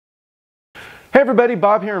Hey everybody,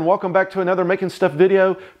 Bob here and welcome back to another Making Stuff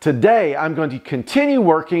video. Today I'm going to continue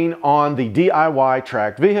working on the DIY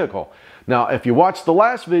tracked vehicle. Now if you watched the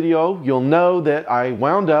last video, you'll know that I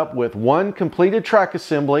wound up with one completed track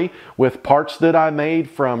assembly with parts that I made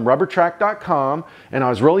from rubbertrack.com, and I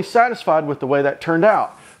was really satisfied with the way that turned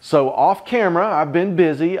out. So off camera, I've been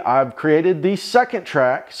busy. I've created the second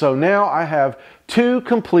track, so now I have two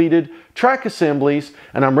completed track assemblies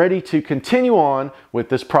and I'm ready to continue on with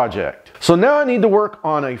this project. So now I need to work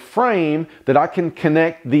on a frame that I can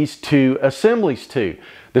connect these two assemblies to.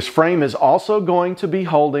 This frame is also going to be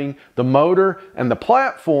holding the motor and the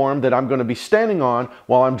platform that I'm going to be standing on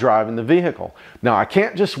while I'm driving the vehicle. Now I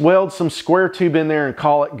can't just weld some square tube in there and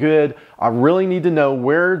call it good. I really need to know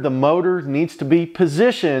where the motor needs to be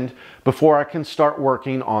positioned before I can start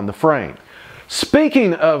working on the frame.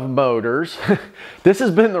 Speaking of motors, this has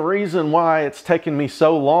been the reason why it's taken me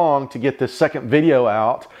so long to get this second video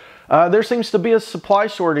out. There seems to be a supply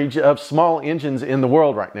shortage of small engines in the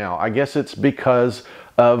world right now. I guess it's because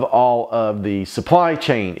of all of the supply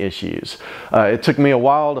chain issues. It took me a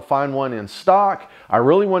while to find one in stock. I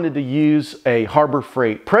really wanted to use a Harbor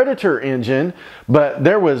Freight Predator engine, but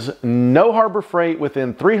there was no Harbor Freight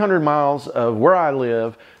within 300 miles of where I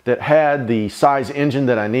live that had the size engine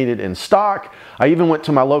that I needed in stock. I even went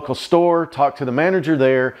to my local store, talked to the manager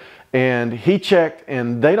there, and he checked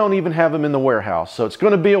and they don't even have them in the warehouse. So it's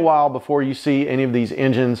going to be a while before you see any of these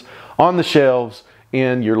engines on the shelves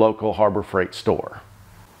in your local Harbor Freight store.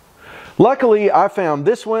 Luckily, I found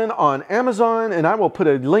this one on Amazon, and I will put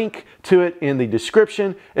a link to it in the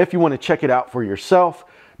description if you want to check it out for yourself.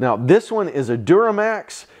 Now, this one is a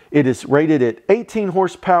DuroMax. It is rated at 18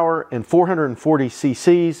 horsepower and 440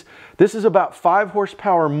 cc's. This is about 5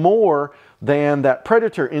 horsepower more than that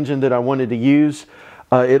Predator engine that I wanted to use.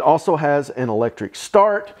 It also has an electric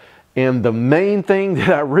start. And the main thing that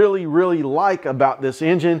I really like about this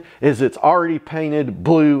engine is it's already painted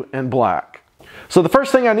blue and black. So the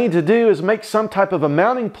first thing I need to do is make some type of a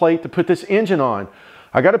mounting plate to put this engine on.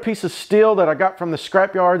 I got a piece of steel that I got from the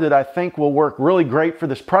scrapyard that I think will work really great for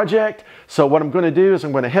this project. So what I'm going to do is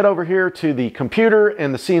I'm going to head over here to the computer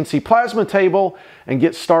and the CNC plasma table and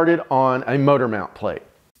get started on a motor mount plate.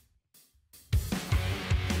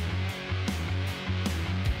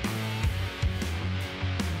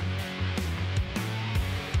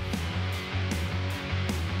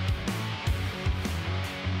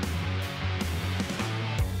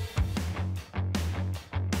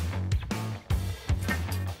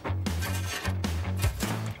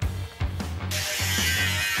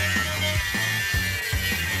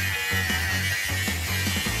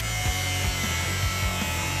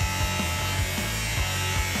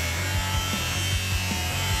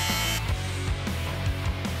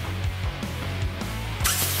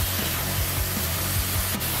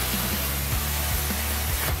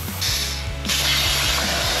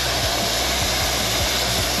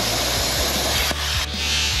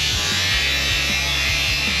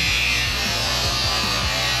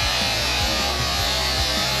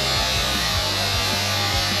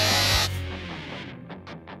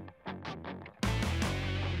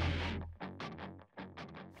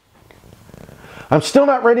 I'm still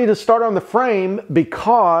not ready to start on the frame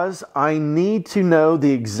because I need to know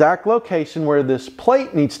the exact location where this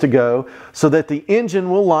plate needs to go so that the engine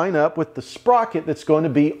will line up with the sprocket that's going to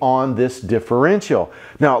be on this differential.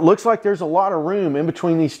 Now it looks like there's a lot of room in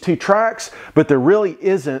between these two tracks, but there really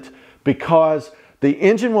isn't because the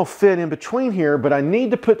engine will fit in between here, but I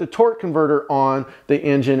need to put the torque converter on the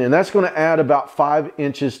engine, and that's going to add about 5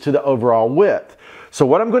 inches to the overall width. So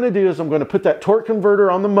what I'm going to do is I'm going to put that torque converter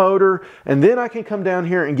on the motor, and then I can come down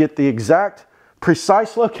here and get the exact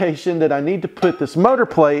precise location that I need to put this motor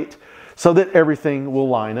plate so that everything will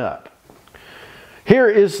line up. Here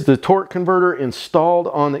is the torque converter installed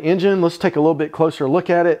on the engine. Let's take a little bit closer look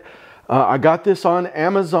at it. I got this on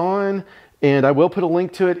Amazon, and I will put a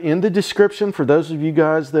link to it in the description for those of you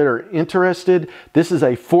guys that are interested. This is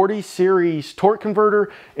a 40 series torque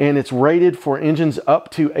converter, and it's rated for engines up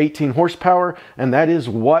to 18 horsepower, and that is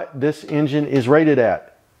what this engine is rated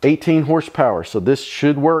at, 18 horsepower. So this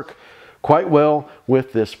should work quite well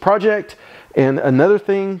with this project. And another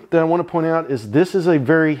thing that I want to point out is this is a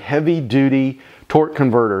very heavy duty torque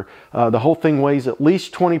converter. The whole thing weighs at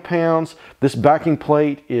least 20 pounds. This backing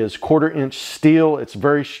plate is 1/4 inch steel. It's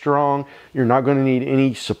very strong. You're not going to need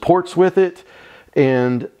any supports with it.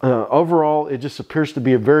 And overall, it just appears to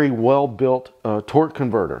be a very well built torque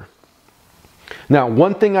converter. Now,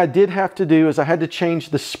 one thing I did have to do is I had to change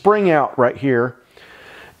the spring out right here.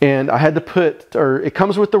 And I had to put, or it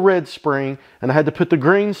comes with the red spring, and I had to put the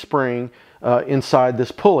green spring inside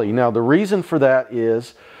this pulley. Now, the reason for that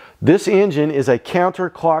is This engine is a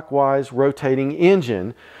counterclockwise rotating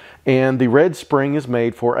engine, and the red spring is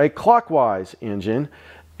made for a clockwise engine,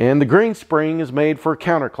 and the green spring is made for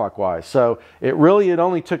counterclockwise. So it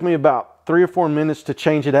only took me about 3 or 4 minutes to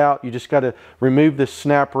change it out. You just got to remove this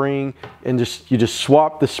snap ring and you just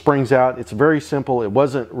swap the springs out. It's very simple. It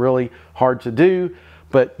wasn't really hard to do,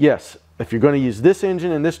 but yes, if you're going to use this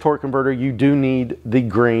engine and this torque converter, you do need the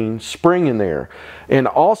green spring in there. And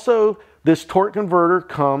also, this torque converter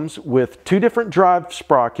comes with 2 different drive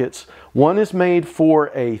sprockets. One is made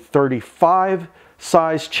for a 35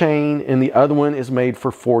 size chain and the other one is made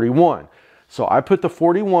for 41. So I put the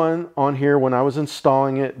 41 on here when I was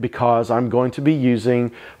installing it because I'm going to be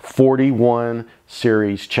using 41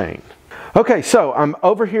 series chain. Okay, so I'm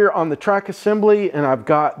over here on the track assembly and I've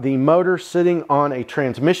got the motor sitting on a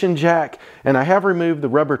transmission jack, and I have removed the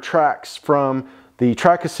rubber tracks from the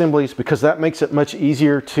track assemblies because that makes it much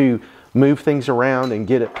easier to move things around and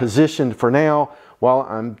get it positioned for now while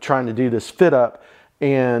I'm trying to do this fit up.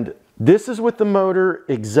 And this is with the motor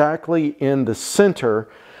exactly in the center,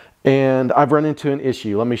 and I've run into an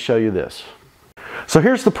issue. Let me show you this. So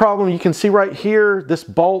here's the problem. You can see right here, this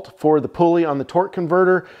bolt for the pulley on the torque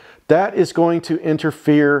converter, that is going to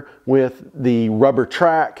interfere with the rubber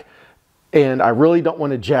track, and I really don't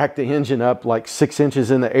want to jack the engine up like 6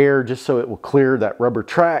 inches in the air just so it will clear that rubber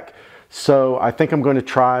track. So I think I'm going to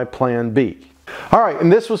try plan B. All right,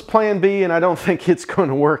 and this was plan B, and I don't think it's going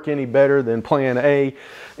to work any better than plan A.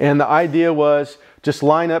 And the idea was just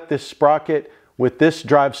line up this sprocket with this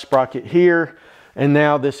drive sprocket here, and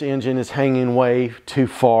now this engine is hanging way too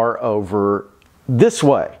far over this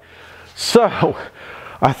way. So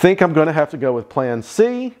I think I'm going to have to go with plan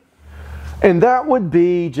C, and that would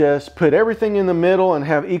be just put everything in the middle and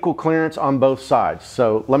have equal clearance on both sides.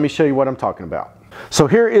 So let me show you what I'm talking about. So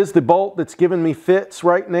here is the bolt that's giving me fits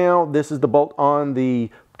right now. This is the bolt on the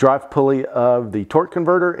drive pulley of the torque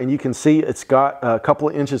converter, and you can see it's got a couple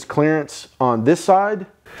of inches clearance on this side.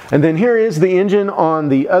 And then here is the engine on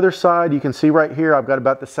the other side. You can see right here I've got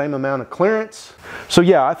about the same amount of clearance. So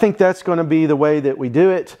yeah, I think that's going to be the way that we do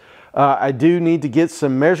it. I do need to get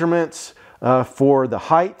some measurements for the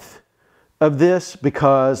height of this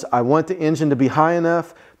because I want the engine to be high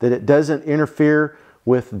enough that it doesn't interfere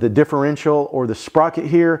with the differential or the sprocket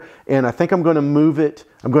here. And I think I'm going to move it,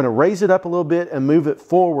 I'm going to raise it up a little bit and move it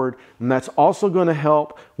forward, and that's also going to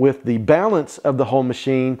help with the balance of the whole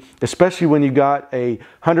machine, especially when you got a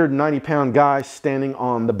 190-pound guy standing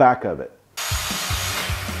on the back of it.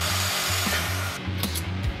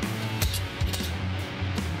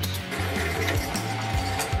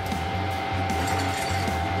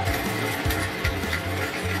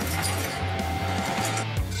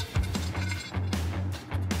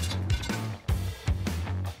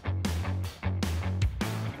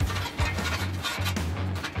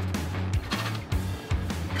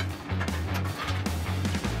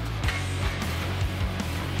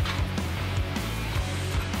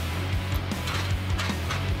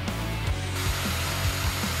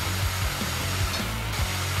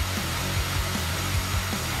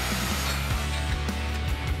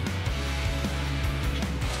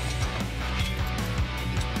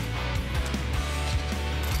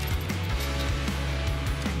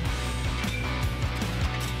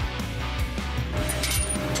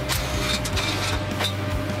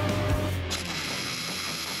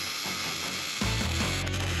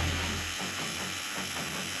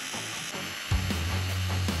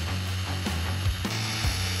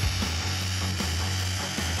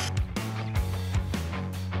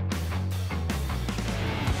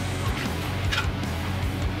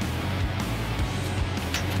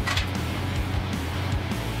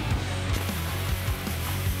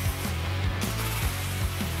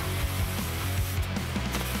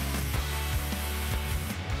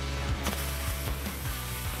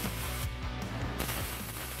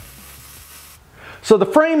 So the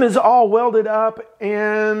frame is all welded up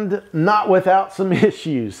and not without some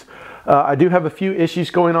issues. I do have a few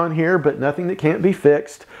issues going on here, but nothing that can't be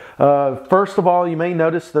fixed. First of all, you may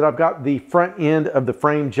notice that I've got the front end of the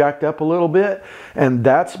frame jacked up a little bit, and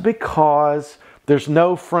that's because there's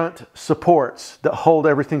no front supports that hold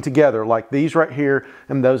everything together, like these right here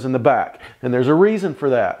and those in the back. And there's a reason for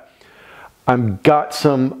that. I've got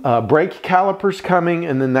some brake calipers coming,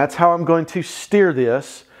 and then that's how I'm going to steer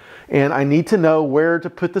this. And I need to know where to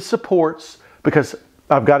put the supports because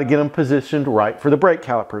I've got to get them positioned right for the brake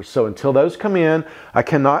calipers. So until those come in, I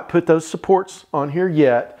cannot put those supports on here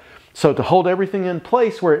yet. So to hold everything in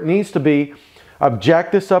place where it needs to be, I've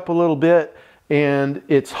jacked this up a little bit and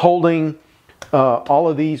it's holding all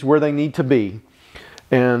of these where they need to be.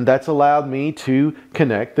 and that's allowed me to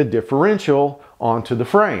connect the differential onto the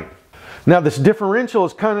frame. Now this differential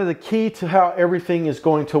is kind of the key to how everything is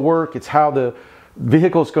going to work. It's how the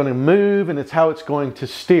vehicle is going to move, and it's how it's going to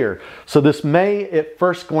steer. So this may, at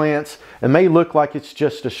first glance, it may look like it's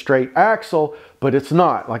just a straight axle, but it's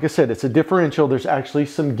not. Like I said, it's a differential. There's actually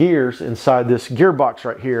some gears inside this gearbox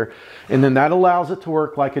right here, and then that allows it to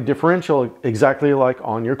work like a differential, exactly like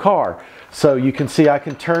on your car. So you can see I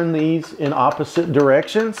can turn these in opposite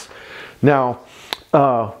directions. Now,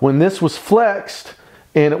 when this was flexed,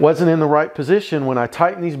 and it wasn't in the right position, when I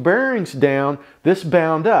tightened these bearings down, this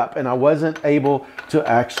bound up, and I wasn't able to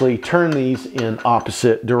actually turn these in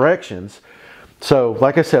opposite directions. So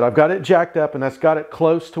like I said, I've got it jacked up, and that's got it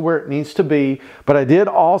close to where it needs to be, but I did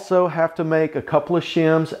also have to make a couple of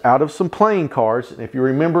shims out of some playing cards. And if you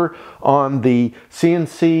remember on the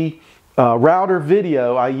CNC router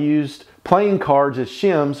video, I used playing cards as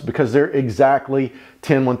shims because they're exactly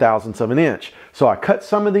 10/1000ths of an inch. So I cut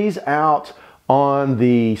some of these out on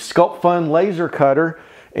the SculptFun laser cutter,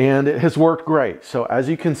 and it has worked great. So as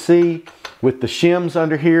you can see with the shims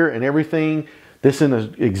under here and everything, this in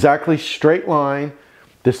an exactly straight line,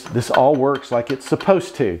 this all works like it's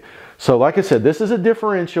supposed to. So like I said, this is a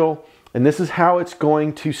differential, and this is how it's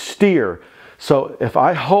going to steer. So if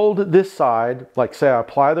I hold this side, like say I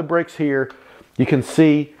apply the brakes here, you can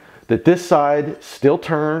see that this side still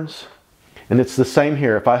turns, and it's the same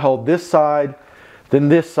here. If I hold this side, then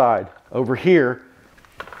this side over here,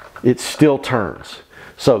 it still turns.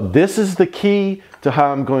 So this is the key to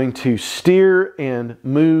how I'm going to steer and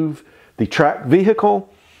move the tracked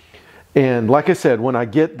vehicle. And like I said, when I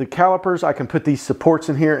get the calipers, I can put these supports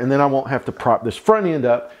in here, and then I won't have to prop this front end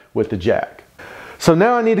up with the jack. So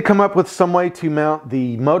now I need to come up with some way to mount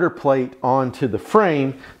the motor plate onto the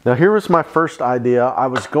frame. Now here was my first idea. I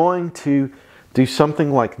was going to do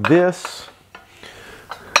something like this,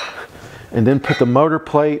 and then put the motor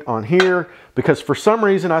plate on here, because for some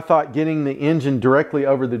reason I thought getting the engine directly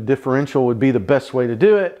over the differential would be the best way to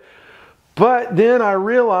do it. But then I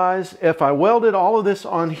realized if I welded all of this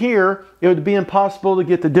on here, it would be impossible to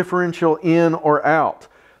get the differential in or out.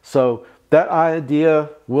 So that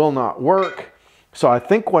idea will not work. So I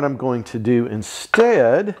think what I'm going to do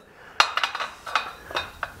instead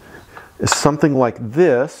is something like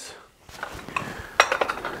this.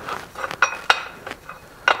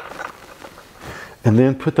 And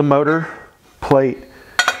then put the motor plate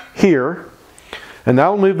here, and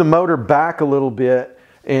that'll move the motor back a little bit,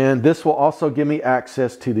 and this will also give me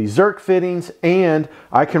access to the Zerk fittings, and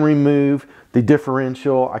I can remove the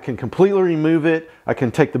differential. I can completely remove it. I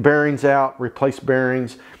can take the bearings out, replace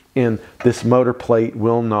bearings, and this motor plate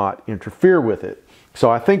will not interfere with it.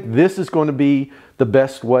 So I think this is going to be the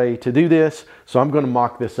best way to do this, so I'm going to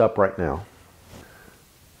mock this up right now.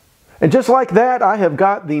 And just like that, I have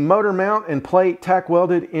got the motor mount and plate tack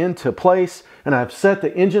welded into place, and I've set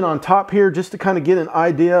the engine on top here just to kind of get an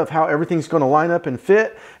idea of how everything's going to line up and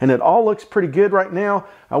fit, and it all looks pretty good right now.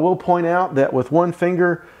 I will point out that with one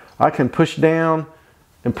finger I can push down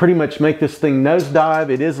and pretty much make this thing nosedive.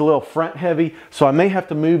 It is a little front heavy, so I may have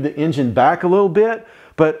to move the engine back a little bit,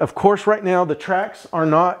 but of course right now the tracks are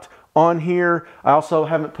not on here. I also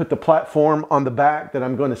haven't put the platform on the back that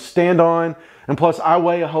I'm going to stand on, and plus I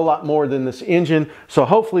weigh a whole lot more than this engine, so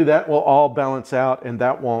hopefully that will all balance out and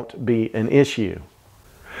that won't be an issue.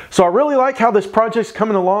 So I really like how this project's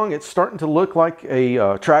coming along. It's starting to look like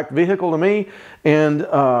a tracked vehicle to me, and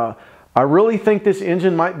I really think this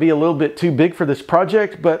engine might be a little bit too big for this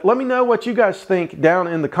project, but let me know what you guys think down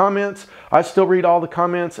in the comments. I still read all the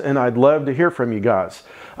comments, and I'd love to hear from you guys.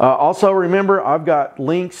 Also remember, I've got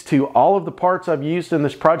links to all of the parts I've used in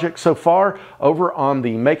this project so far over on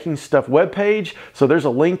the Making Stuff webpage. So there's a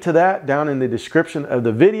link to that down in the description of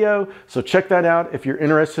the video. So check that out if you're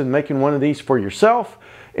interested in making one of these for yourself.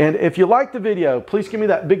 And if you liked the video, please give me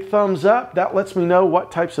that big thumbs up. That lets me know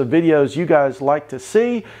what types of videos you guys like to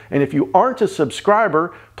see. And if you aren't a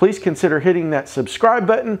subscriber, please consider hitting that subscribe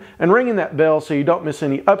button and ringing that bell so you don't miss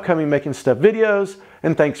any upcoming Making Stuff videos.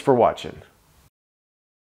 And thanks for watching.